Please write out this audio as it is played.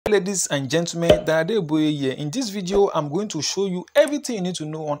Ladies and gentlemen, Danadeboye here. In this video, I'm going to show you everything you need to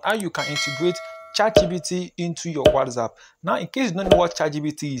know on how you can integrate ChatGPT into your WhatsApp. Now, in case you don't know what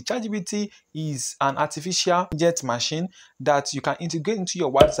ChatGPT is an artificial intelligence machine that you can integrate into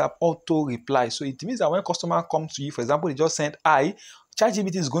your WhatsApp auto reply. So it means that when a customer comes to you, for example, they just sent "Hi,"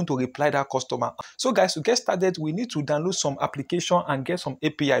 ChatGPT is going to reply that customer. So guys, to get started, we need to download some application and get some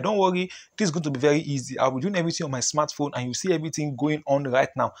API. Don't worry, this is going to be very easy. I'll be doing everything on my smartphone and you see everything going on right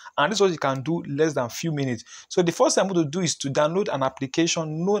now. And this is what you can do less than a few minutes. So the first thing I'm going to do is to download an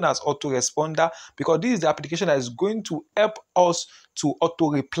application known as Autoresponder, because this is the application that is going to help us to auto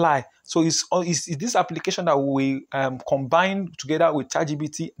reply. So it's this application that we combine together with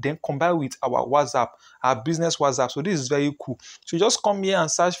ChatGPT, then combine with our WhatsApp, our business WhatsApp. So this is very cool. So you just come here and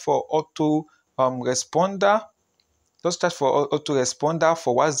search for Autoresponder. Just search for Autoresponder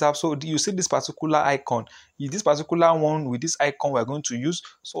for WhatsApp. So you see this particular icon. This particular one with this icon we're going to use.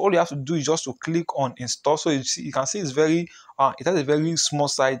 So all you have to do is just to click on install. So you can see it's very it has a very small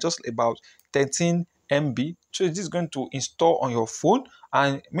size, just about 13 MB. So this is going to install on your phone,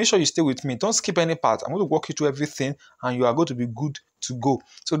 and make sure you stay with me. Don't skip any part. I'm going to walk you through everything and you are going to be good to go.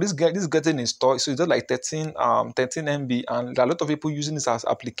 So this is getting installed. So it's just like 13 MB, and there are a lot of people using this as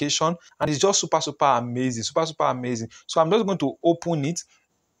application, and it's just super amazing, super amazing. So I'm just going to open it.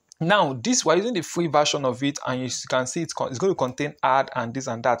 Now, we're using the free version of it, and you can see it's going to contain ad and this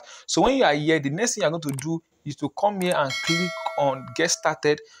and that. So when you are here, the next thing you're going to do is to come here and click on get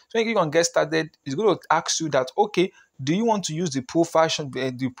started. So when you click on get started, it's going to ask you that, okay, do you want to use the pro version,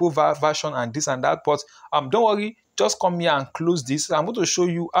 and this and that? But don't worry, just come here and close this. I'm going to show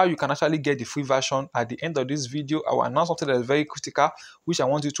you how you can actually get the free version at the end of this video. I will announce something that is very critical, which I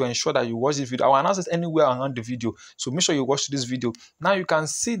want you to ensure that you watch this video. I will announce it anywhere around the video, so make sure you watch this video. Now you can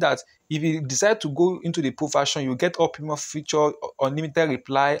see that if you decide to go into the pro version, you get all premium feature, unlimited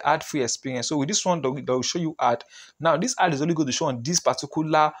reply, ad-free experience. So with this one, they will show you ad. Now this ad is only going to show on this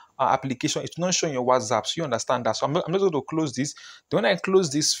particular application. It's not showing your WhatsApp, so you understand that. So I'm just going to close this. Then when I close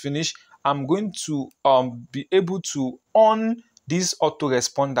this, finish, I'm going to be able to on this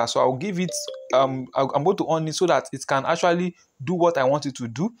autoresponder. So I'll give it I'm going to on it so that it can actually do what I want it to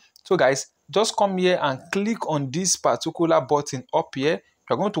do. So guys, just come here and click on this particular button up here.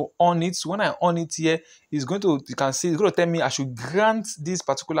 You're going to on it. So when I on it here, it's going to, you can see it's going to tell me I should grant this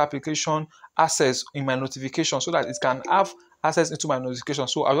particular application access in my notification so that it can have access into my notification.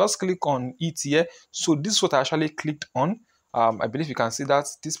 So I'll just click on it here. So this is what I actually clicked on. I believe you can see that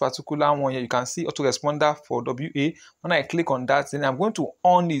this particular one here, you can see autoresponder for WA. When I click on that, then I'm going to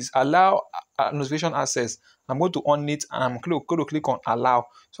on this allow notification access. I'm going to on it, and I'm going to click on allow.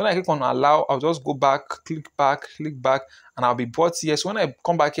 So when I click on allow, I'll just go back, click back, and I'll be brought here. So when I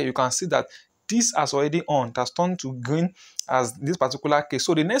come back here, you can see that this has already on. It has turned to green as this particular case.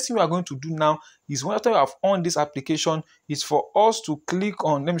 So the next thing we are going to do now is, after we have on this application, is for us to click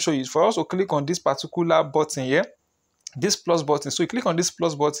on, let me show you, for us to click on this particular button here, this plus button. So you click on this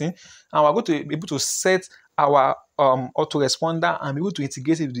plus button, and we're going to be able to set our autoresponder and be able to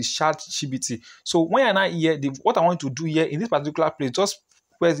integrate it with the ChatGPT. So when you're not here, what I want to do here in this particular place, just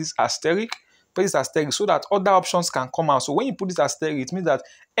press this asterisk, so that other options can come out. So when you put this asterisk, it means that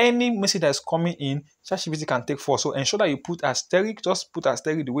any message that is coming in, ChatGPT can take for. So ensure that you put asterisk, just put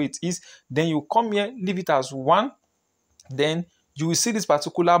asterisk the way it is. Then you come here, leave it as 1. Then you will see this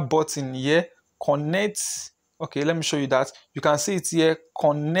particular button here, connect. Okay, let me show you that. You can see it here,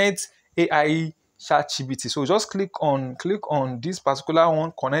 connect AI ChatGPT. So just click on this particular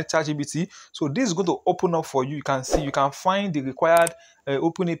one, connect ChatGPT. So this is going to open up for you. You can see, you can find the required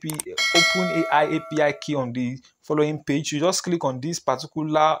OpenAI API key on the following page. You just click on this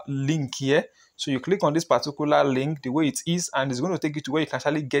particular link here. So you click on this particular link the way it is, and it's going to take you to where you can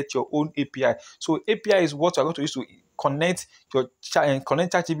actually get your own API. So API is what you're going to use to connect your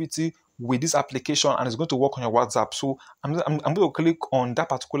ChatGPT with this application, and it's going to work on your WhatsApp. So I'm going to click on that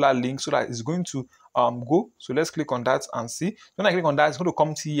particular link so that it's going to go. So let's click on that and see. When I click on that, it's going to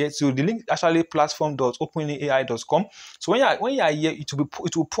come to here. So the link actually platform.openai.com. So when you are here, it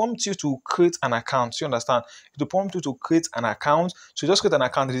will prompt you to create an account. So you understand? It will prompt you to create an account. So just create an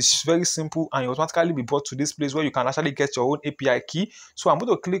account. It is very simple, and you automatically be brought to this place where you can actually get your own API key. So I'm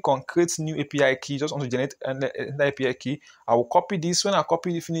going to click on create new API key. Just want to generate an API key. I will copy this. When I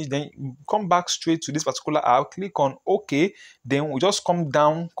copy it, finish, then come back straight to this particular app, click on OK. Then we just come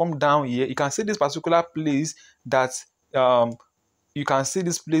down here. You can see this particular place that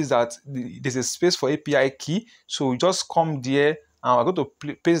there's a space for API key. So just come there and we're going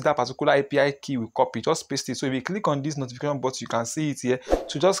to paste that particular API key we copy. Just paste it. So if you click on this notification button, you can see it here.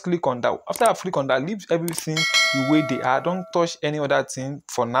 So just click on that. After I click on that, leave everything the way they are. Don't touch any other thing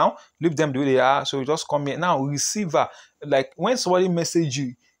for now. Leave them the way they are. So you just come here now. Receiver, like when somebody message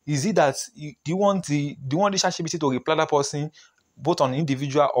you, is it that do you want the ChatGPT to reply that person both on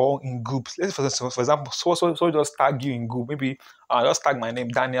individual or in groups? Let's for example, so just tag you in group. Maybe just tag my name,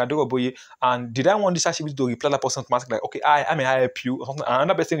 Daniel Adoroboye, and did I want the ChatGPT to reply that person automatically? Like, okay, I may help you or something.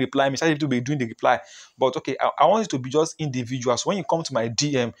 Another person reply me, ChatGPT will be doing the reply. But okay, I want it to be just individual. So when you come to my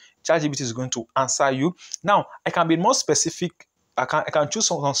DM, ChatGPT is going to answer you. Now I can be more specific. I can choose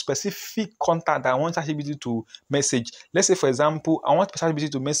some specific contact that I want ChatGPT to message. Let's say, for example, I want ChatGPT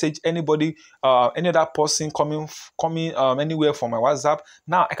to message anybody, any other person coming anywhere from my WhatsApp.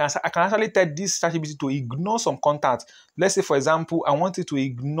 Now I can actually tell this ChatGPT to ignore some contacts. Let's say, for example, I want it to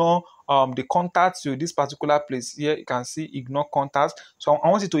ignore the contacts to this particular place. Here you can see ignore contacts. So I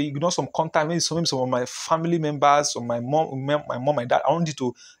want it to ignore some contacts, maybe some of my family members or my mom, my dad. I want it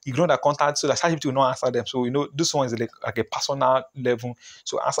to ignore the contacts so that ChatGPT will not answer them. So this one is like a personal level.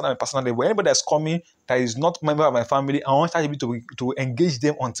 So answer them at a personal level. Anybody that's coming that is not a member of my family, I want ChatGPT to engage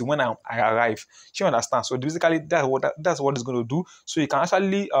them until when I arrive. You understand? So basically that's what it's going to do. So you can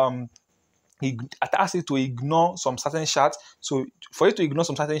actually ask it to ignore some certain chats. So for you to ignore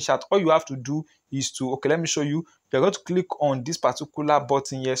some certain chats, all you have to do is to, okay, let me show you. You're going to click on this particular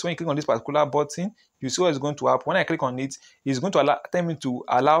button here. So when you click on this particular button, you see what is going to happen. When I click on it, it's going to tell me to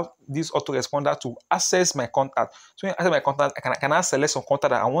allow this autoresponder to access my contact. So when I access my contact, I can now select some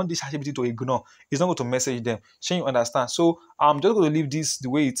contact that I want this ChatGPT to ignore. It's not going to message them. So you understand. So I'm just going to leave this the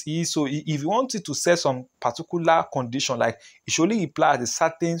way it is. So if you want it to set some particular condition, like it should only reply at a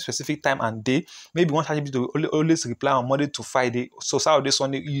certain specific time and day. Maybe one ChatGPT to always reply on Monday to Friday. So Saturday,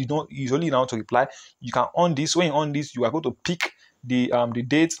 Sunday, you only now to reply. You can on this. When you on this, you are going to pick the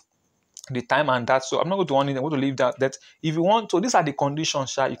date, the time, and that. So I'm not going to on it. I'm going to leave that. If you want, so these are the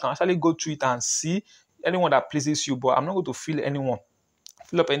conditions. You can actually go through it and see anyone that pleases you. But I'm not going to fill up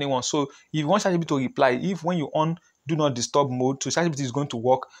anyone. So if you want ChatGPT to reply, if when you on do not disturb mode, so ChatGPT is going to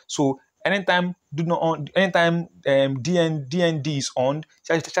work. So anytime DND is on,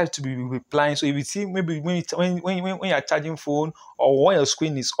 ChatGPT to be replying. So if you see maybe when you're charging phone or when your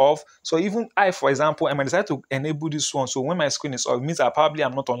screen is off, so even for example, I might decide to enable this one. So when my screen is off, it means I'm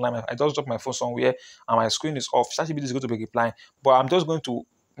not online. I just drop my phone somewhere and my screen is off. ChatGPT is going to be replying, but I'm just going to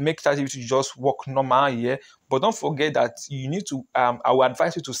make ChatGPT just work normal here. But don't forget that you need to I will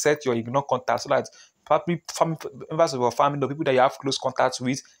advise you to set your ignore contact so that probably members of your family, the people that you have close contacts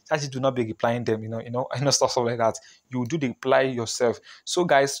with, ChatGPT do not be replying them, stuff like that. You do the reply yourself. So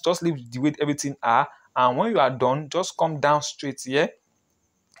guys, just leave the way everything are, and when you are done, just come down straight here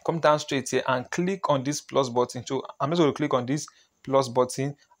and click on this plus button. So I'm just going to click on this plus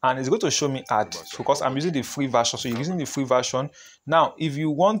button and it's going to show me ad because I'm using the free version. So you're using the free version. Now if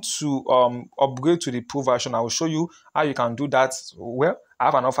you want to upgrade to the pro version, I will show you how you can do that. Well, I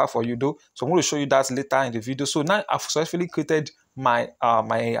have an offer for you though, so I'm going to show you that later in the video. So now I've successfully created my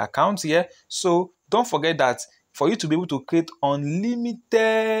my account here. So don't forget that for you to be able to create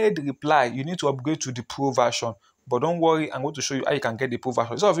unlimited reply, you need to upgrade to the pro version. But don't worry, I'm going to show you how you can get the pro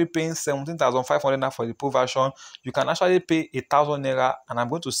version. Instead of you paying 17,500 naira for the pro version, you can actually pay 1,000 naira, and I'm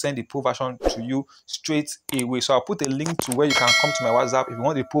going to send the pro version to you straight away. So I'll put a link to where you can come to my WhatsApp if you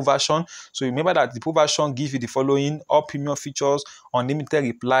want the pro version. So remember that the pro version gives you the following: all premium features, unlimited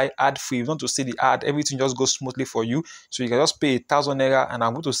reply, ad free. If you want to see the ad, everything just goes smoothly for you. So you can just pay 1,000 naira, and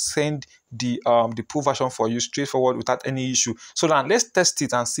I'm going to send the pro version for you straightforward without any issue. So now let's test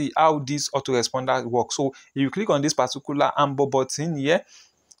it and see how this autoresponder works. So if you click on this particular amber button here,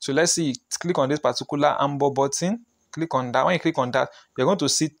 so let's see, click on this particular amber button, click on that. When you click on that, you're going to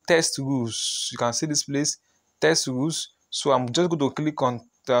see test rules. You can see this place, test rules. So I'm just going to click on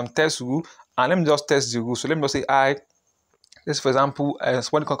test rule, and let me just test the rule. So let me just say let's, for example,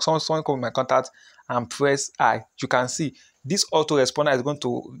 someone call my contact and press I. You can see this autoresponder is going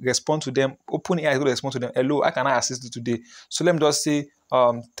to respond to them. OpenAI is going to respond to them. Hello, how can I assist you today? So let me just say,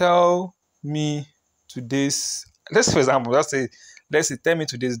 tell me today's. Let's, for example, let's say, tell me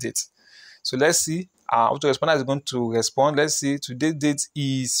today's date. So let's see, autoresponder is going to respond. Let's see, today's date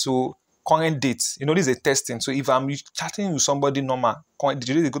is so current date. This is a testing. So if I'm chatting with somebody normal, the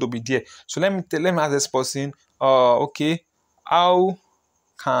date is going to be there. So let me ask this person, okay, how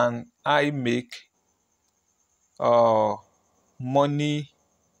can I make money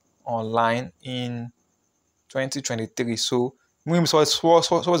online in 2023? So maybe someone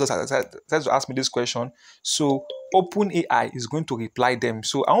to ask me this question. So OpenAI is going to reply them.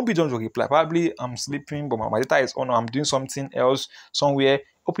 So I won't be done to reply. Probably I'm sleeping, but my data is on, or I'm doing something else somewhere.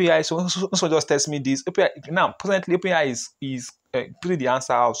 OpenAI, so just test me this. OpenAI now presently OpenAI is putting the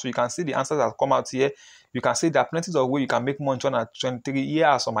answer out, so you can see the answers that come out here. You can see there are plenty of ways you can make money 223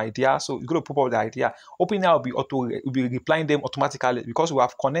 years some idea. So you're going to pop up the idea. OpenAI will be replying them automatically because we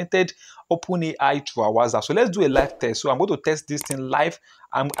have connected OpenAI to our WhatsApp. So let's do a live test. So I'm going to test this thing live.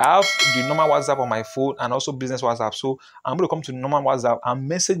 I have the normal WhatsApp on my phone and also business WhatsApp. So I'm going to come to normal WhatsApp and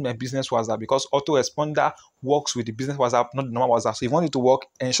message my business WhatsApp because Autoresponder works with the business WhatsApp, not the normal WhatsApp. So if you want it to work,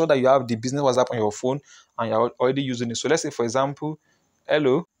 ensure that you have the business WhatsApp on your phone and you're already using it. So let's say, for example,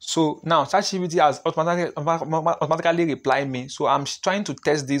 hello. So now ChatGPT has automatically replied me. So I'm trying to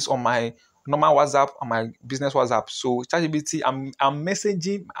test this on my normal WhatsApp and my business WhatsApp. So ChatGPT, I'm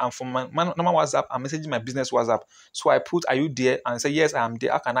messaging, and from my normal WhatsApp, I'm messaging my business WhatsApp. So I put, "Are you there?" and say, "Yes, I am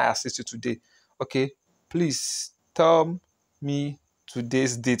there. How can I assist you today?" Okay, please tell me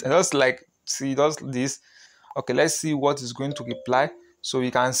today's date. And just like see, does this. Okay, let's see what is going to reply. So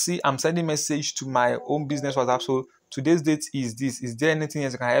you can see I'm sending message to my own business WhatsApp. So today's date is this. Is there anything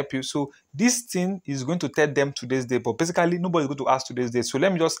else I can help you? So this thing is going to tell them today's date, but basically nobody's going to ask today's date. So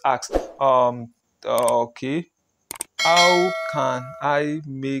let me just ask, okay, how can I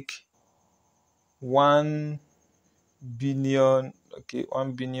make 1 billion, okay,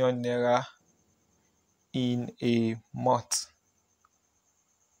 1 billion naira in a month?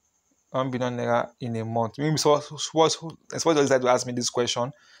 1 billion naira in a month. Maybe suppose you decide to ask me this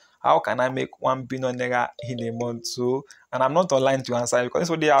question. How can I make 1 billion naira in a month? So, and I'm not online to answer because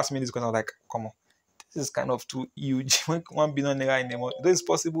somebody asked me this question. I was like, come on, this is kind of too huge. Make 1 billion naira in a month. This is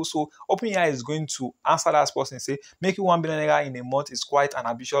possible. So OpenAI is going to answer that person and say, making 1 billion naira in a month is quite an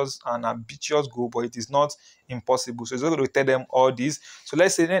ambitious goal, but it is not impossible. So it's not going to tell them all this. So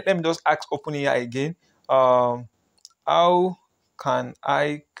let's say, let me just ask OpenAI again. How can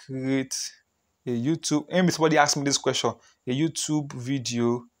I create a YouTube? Maybe somebody asked me this question: a YouTube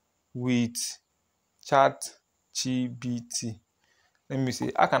video with ChatGPT. Let me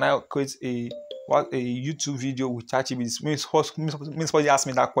see. How can I create a YouTube video with ChatGPT? Means somebody asked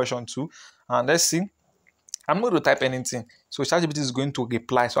me that question too. And let's see. I'm not going to type anything. So ChatGPT is going to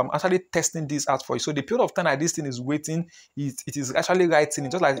reply. So I'm actually testing this out for you. So the period of time that this thing is waiting, it is actually writing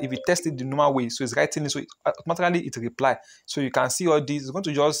it, just like if you test it the normal way. So it's writing it, so automatically it reply. So you can see all this. It's going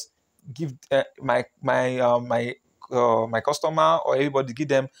to just give my customer or everybody, give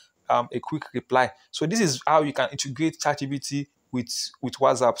them a quick reply. So this is how you can integrate ChatGPT with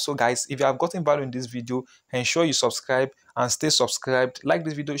WhatsApp. So guys, if you have gotten value in this video, ensure you subscribe and stay subscribed. Like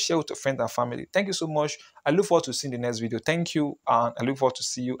this video, share with your friends and family. Thank you so much. I look forward to seeing the next video. Thank you, and I look forward to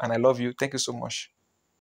see you, and I love you. Thank you so much.